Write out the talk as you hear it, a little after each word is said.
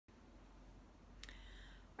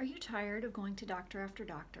Are you tired of going to doctor after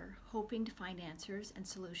doctor, hoping to find answers and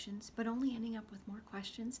solutions, but only ending up with more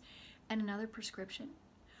questions and another prescription?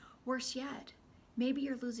 Worse yet, maybe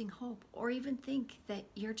you're losing hope or even think that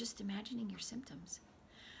you're just imagining your symptoms.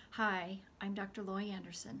 Hi, I'm Dr. Loy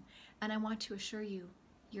Anderson, and I want to assure you,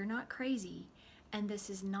 you're not crazy, and this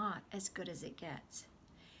is not as good as it gets.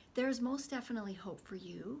 There is most definitely hope for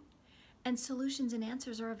you, and solutions and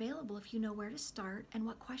answers are available if you know where to start and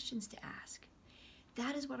what questions to ask.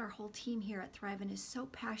 That is what our whole team here at Thrivent is so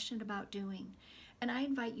passionate about doing, and I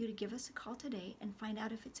invite you to give us a call today and find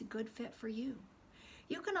out if it's a good fit for you.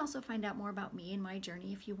 You can also find out more about me and my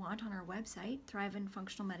journey if you want on our website,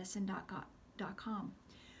 thriventfunctionalmedicine.com.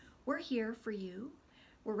 We're here for you,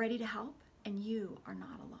 we're ready to help, and you are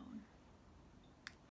not alone.